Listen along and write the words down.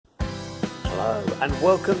Hello and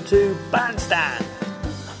welcome to BandStand.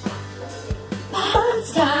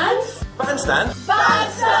 BandStand? BandStand?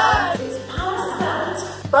 BandStand!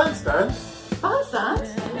 BandStand? BandStand? BandStand?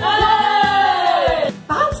 Yay!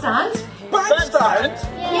 BandStand? BandStand?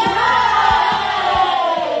 Yay!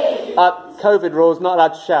 COVID rules, not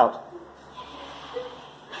allowed to shout.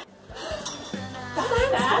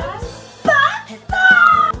 BandStand?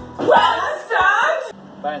 BandStand! BandStand!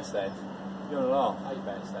 BandStand? You're on alarm. Hey,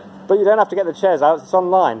 BandStand. But you don't have to get the chairs out, it's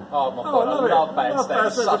online. Oh my god, I love BandStand.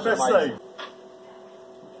 It's such a amazing.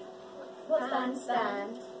 What's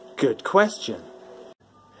BandStand? Good question.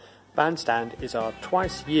 BandStand is our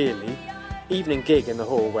twice yearly evening gig in the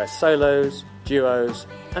hall where solos, duos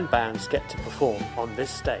and bands get to perform on this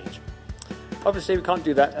stage. Obviously we can't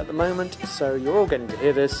do that at the moment, so you're all getting to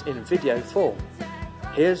hear this in video form.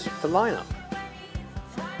 Here's the lineup.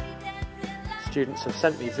 Students have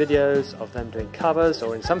sent me videos of them doing covers,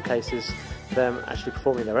 or in some cases them actually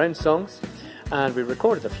performing their own songs, and we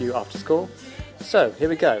recorded a few after school. So here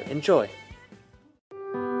we go, enjoy.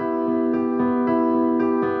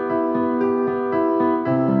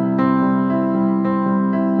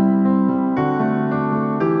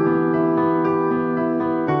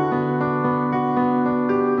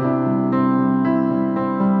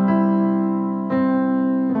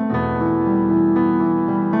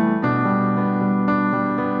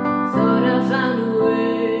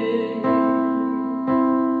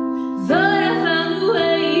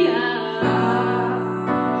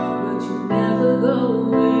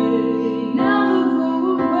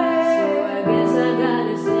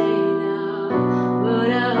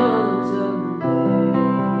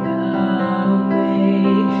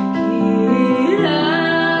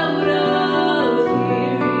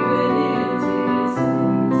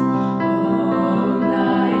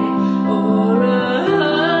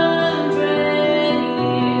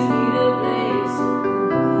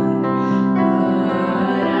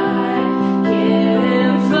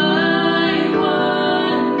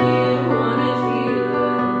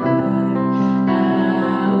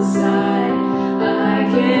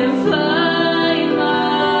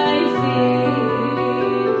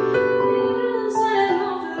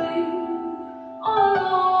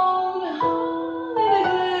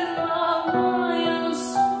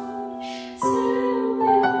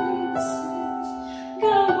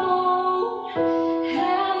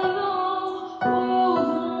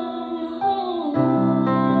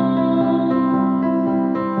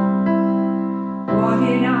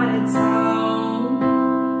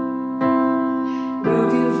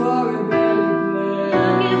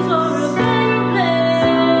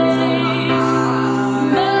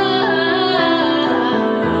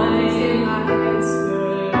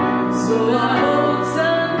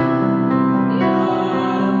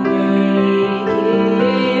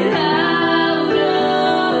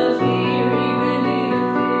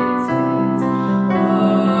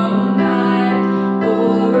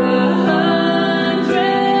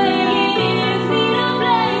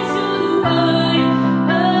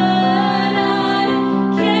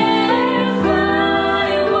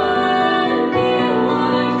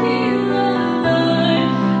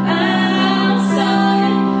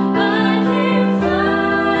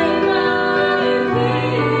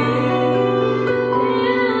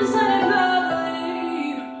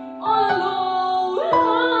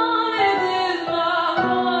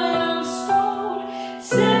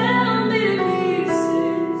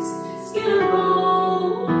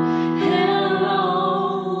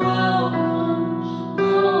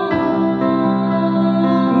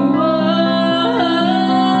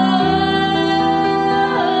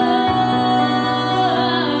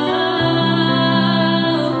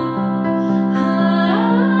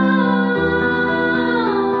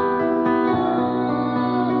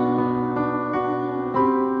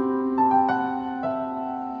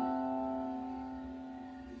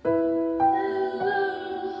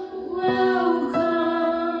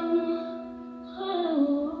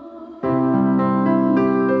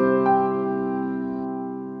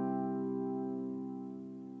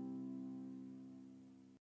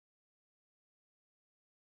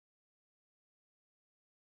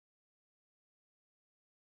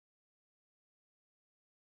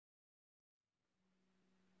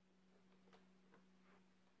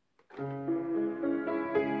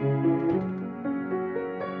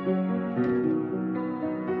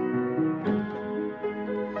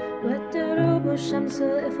 والدروب والشمس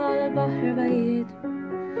وقف على البحر بعيد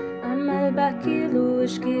عمال بحكيله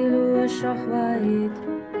واشكيله واشرح وعيد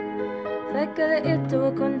فجأة لقيته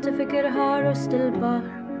وكنت فاكرها وسط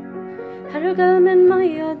البحر هرجل من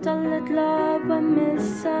مية ضلت لعبة من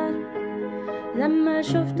السهر لما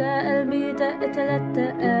شفتها قلبي دق 3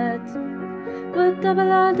 دقات،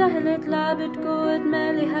 والطبلة دهلت لعبت جوه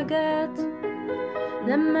دماغي حاجات.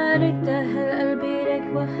 لما رجتها قلبي رك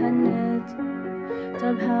وحنيت،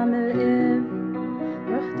 طب هعمل ايه؟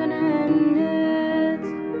 رحت انا هنيت.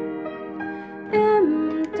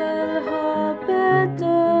 امتى الحب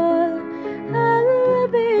طال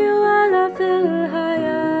قلبي ولا في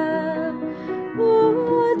الحياة،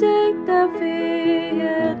 ودك ده فيه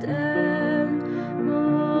يتقال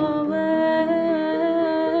موال.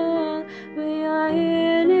 ويا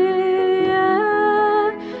عيني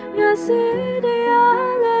يا سيدي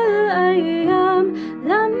على الأيام،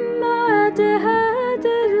 لما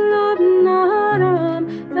تهدي القلوب نهارهم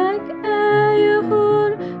فجأة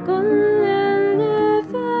يخون كل اللي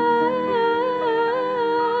فات.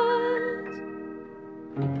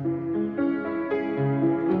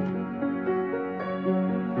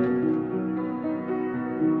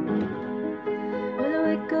 ولو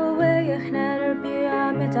الجوايا احنا ربيع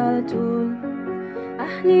عمت على طول،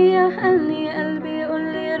 احلي يا حلي قلبي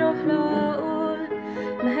قولي روح له اقول.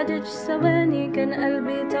 ما هدتش ثواني كان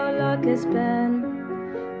قلبي طالع كسبان،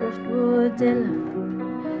 رحت وقلتلها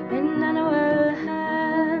ان انا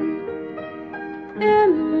والهان.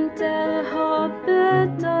 امتى الحب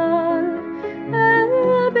طال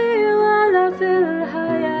قلبي ولا في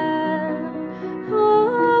الحياة،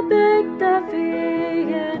 حبك ده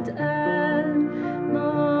فيه يتقال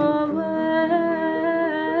موال.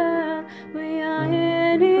 ويا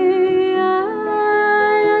عيني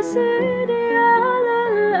يا سيدي على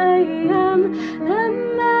الأيام،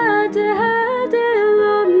 لما تهدي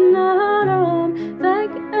القلوب نهارهم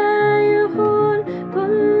فجأة يخون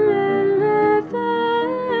كل اللي فات.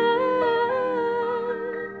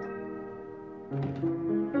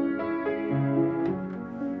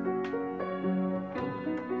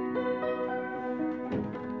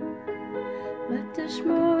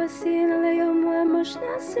 بتشمو وسينا ليوم ومش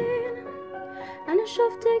ناسين، أنا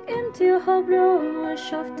شفتك انتي وخبرهم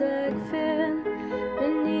وشفتك فين.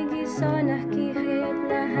 بنيجي سوا نحكي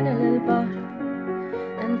حياتنا هنا للبحر،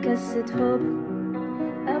 عن قصة حب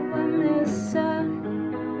أقوى من السهر.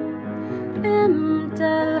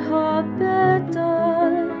 امتى الحب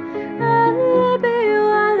طال قلبي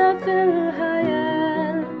ولا في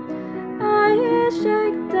الحياة،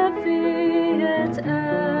 عايشك ده فيه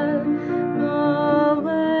يتقال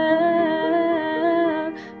موال.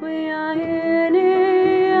 ويا عيني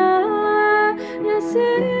يا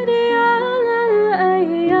سيدي على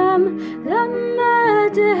الأيام، لما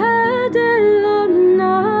تهدي القلوب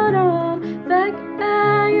نهارهم فجأة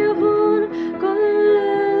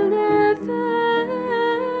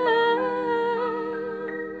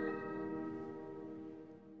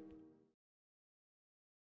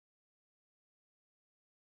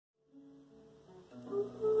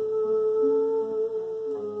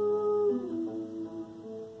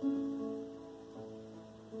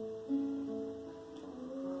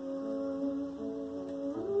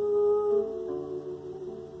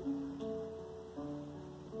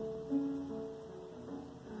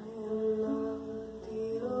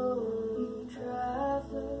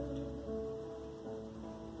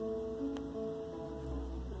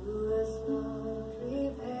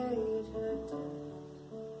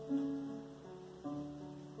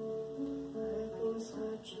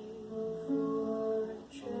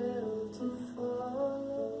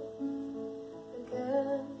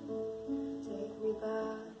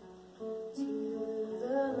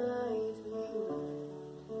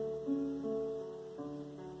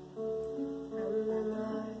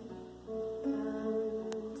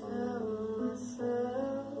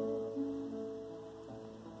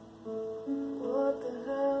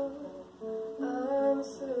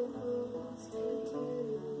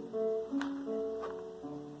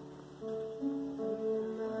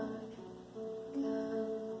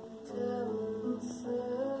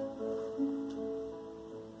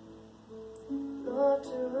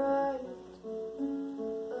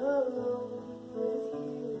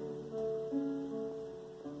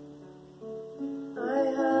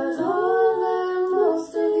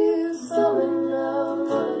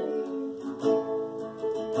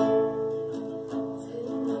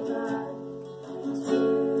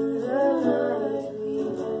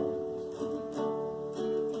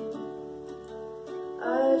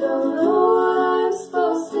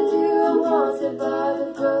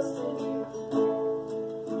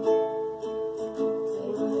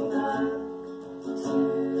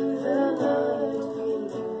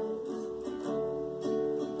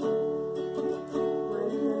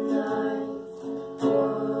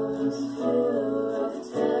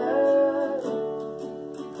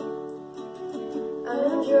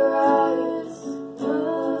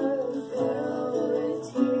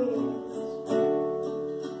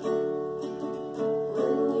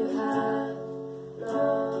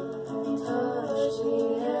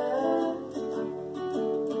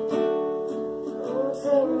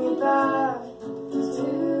back to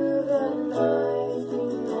the night we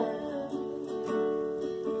met.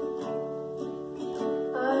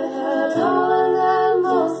 I had all and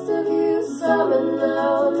most of you, some and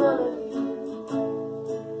now none of you.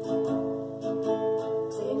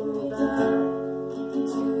 Take me back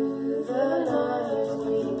to the night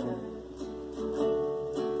we met.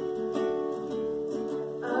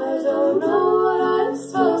 I don't know what I'm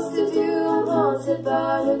supposed to do. I'm haunted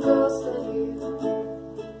by the ghost of you.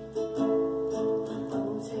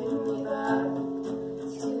 Oh, take me back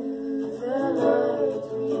to the night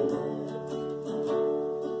we met.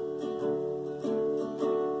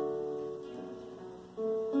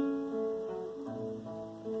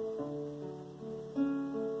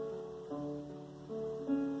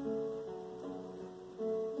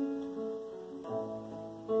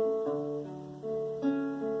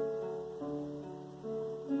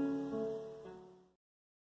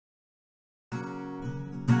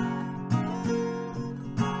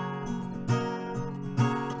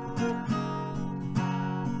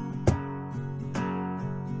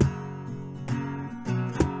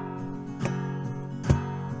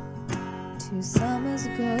 Two summers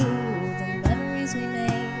ago, the memories we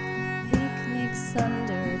made, picnics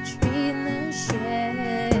under a tree in the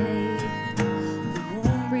shade. The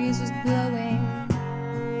warm breeze was blowing,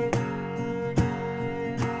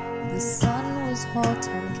 the sun was hot,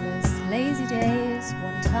 endless lazy days.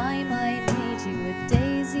 One time I made you a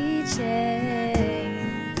daisy chain,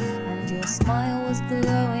 and your smile was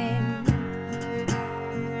glowing.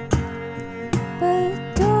 But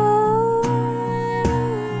don't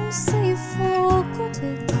say you forgot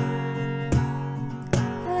it,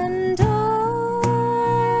 and don't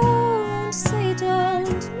say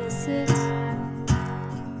don't miss it,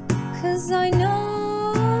 'cause I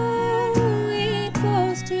know we'd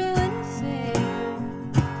both do anything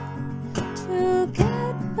to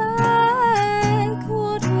get back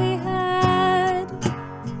what we had.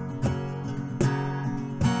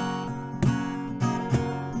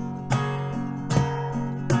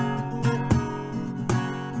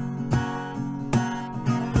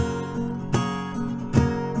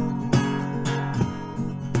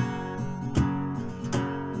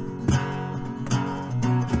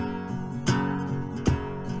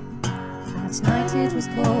 That night it was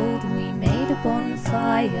cold, we made a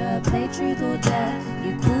bonfire, played truth or dare,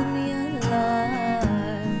 you called me alive.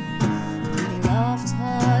 We laughed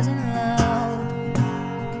hard and loud.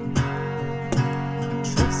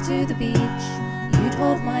 Trips to the beach, you'd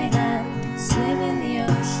hold my hand, swim in the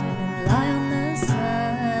ocean and lie on the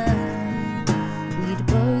sand. We'd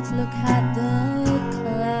both look at the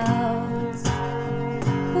clouds.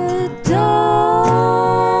 But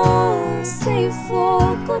don't say you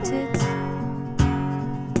forgot it,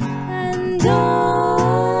 and don't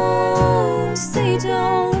say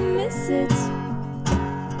don't miss it,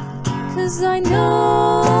 'cause I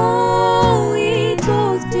know we'd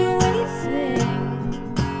both do anything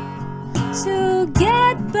to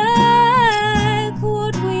get back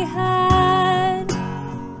what we had.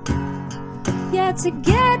 Yeah, to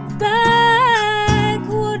get back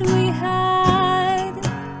what we had.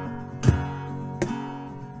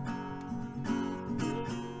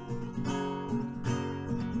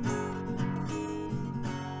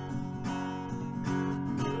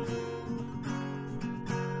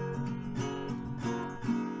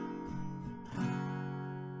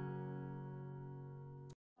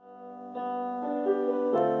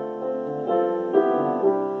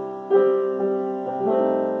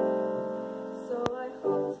 So I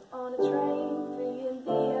hopped on a train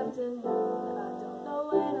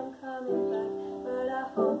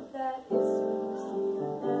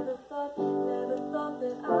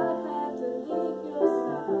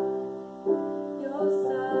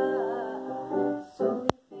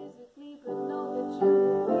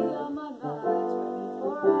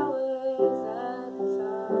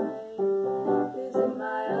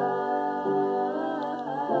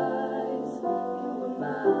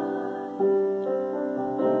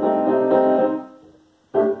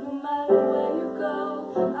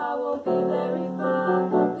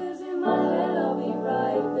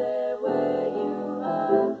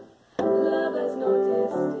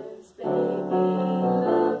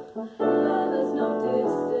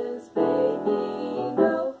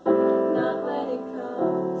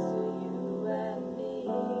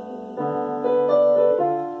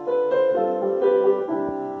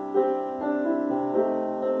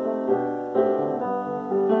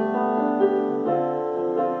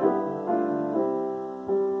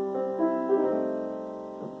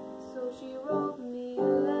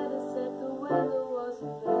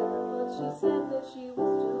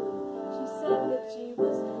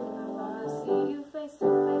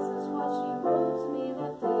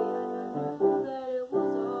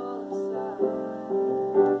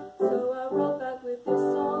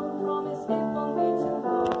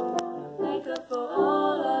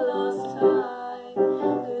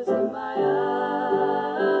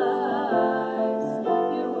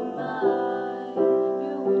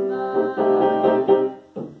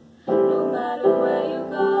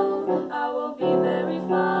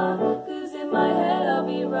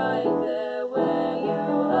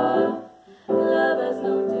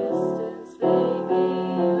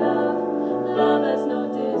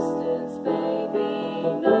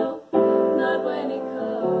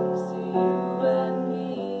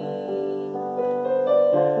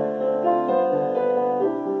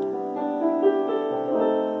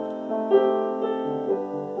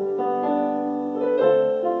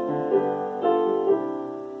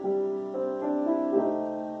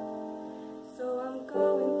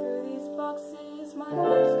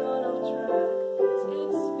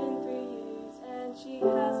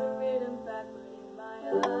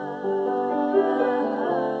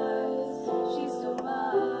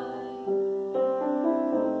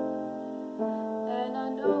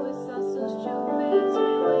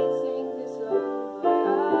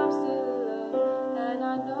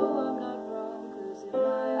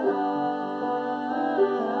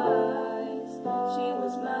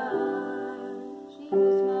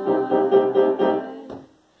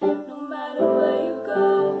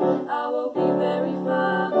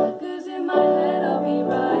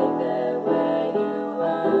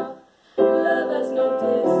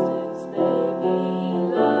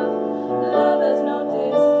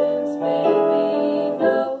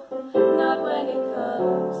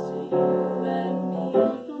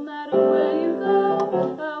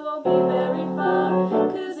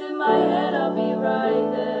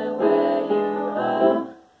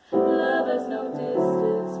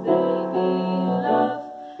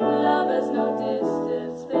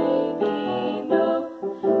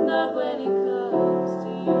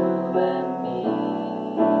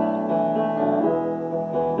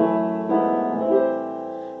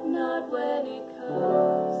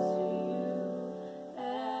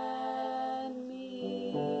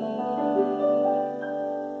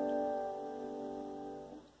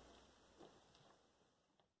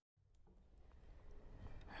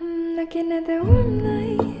looking at the warm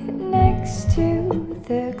light next to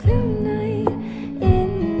the gloom night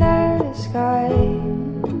in the sky.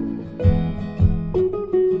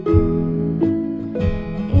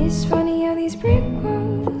 It's funny how these brick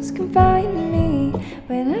walls confine me.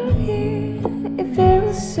 When I'm here, it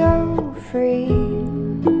feels so free.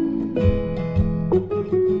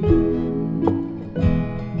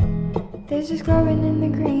 There's just glowing in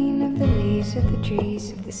the green of the leaves of the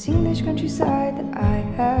trees of this English countryside that I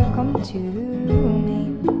have come to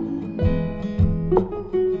meet.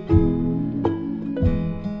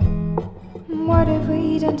 What have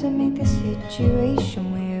we done to make this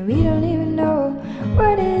situation where we don't even know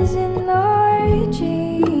what is in our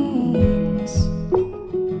genes?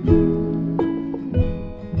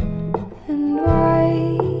 And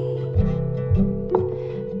why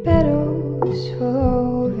petals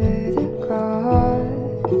fall over the grass?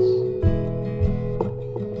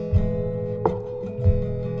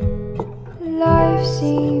 Life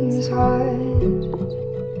seems hard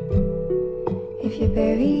if you're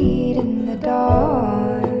buried in the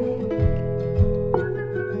dark.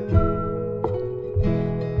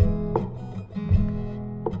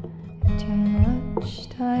 Too much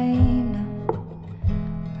time now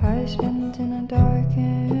I spent in a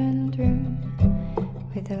darkened room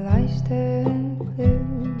with the lights turned blue,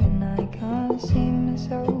 and I can't see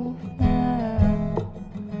myself now.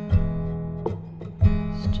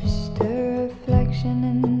 It's just a reflection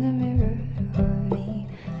in the mirror of me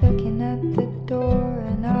looking at the door,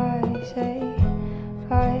 and I say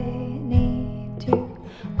I need to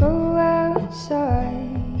go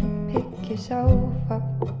outside, pick yourself up,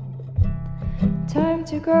 time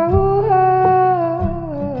to grow up.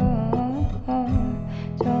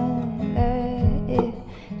 Don't let it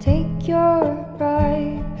take your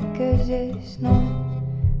pride, because it's not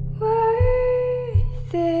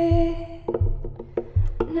worth it.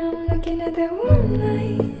 And I'm looking at the warm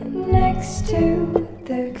light next to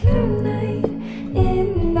the gloom night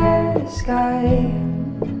in the sky.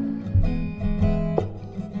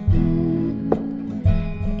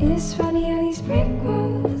 It's funny how these brick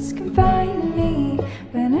walls confine me.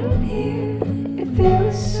 When I'm here, it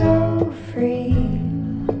feels so free.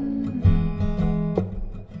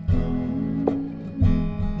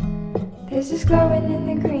 There's this glowing in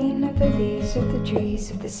the green of the leaves of the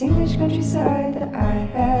trees of this English countryside that I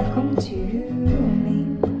have come to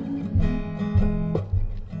meet.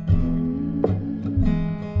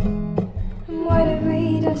 And what have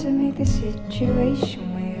we done to make this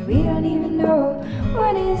situation where we don't even know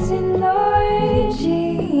what is in our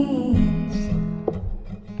genes?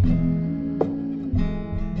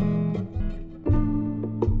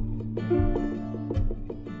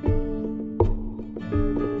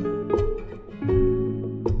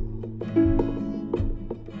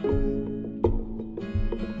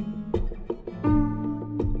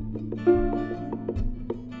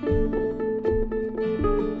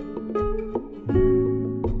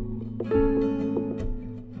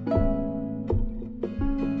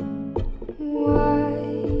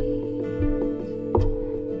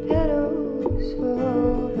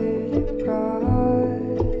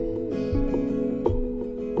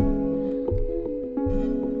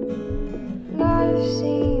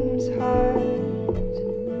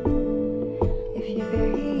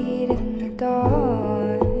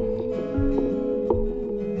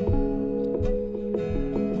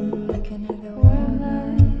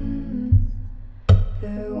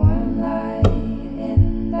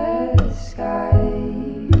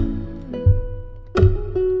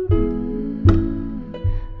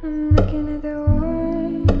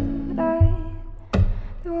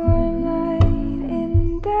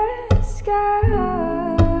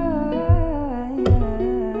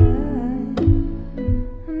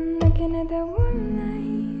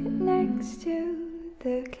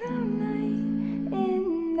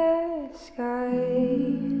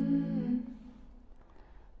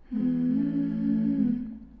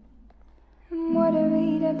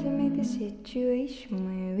 Situation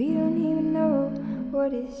where we don't even know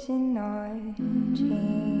what is in our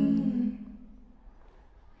genes.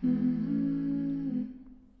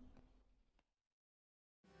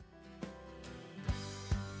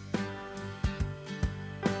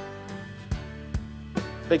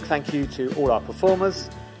 Big thank you to all our performers.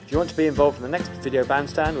 If you want to be involved in the next video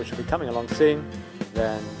bandstand, which will be coming along soon,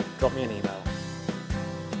 then drop me an email.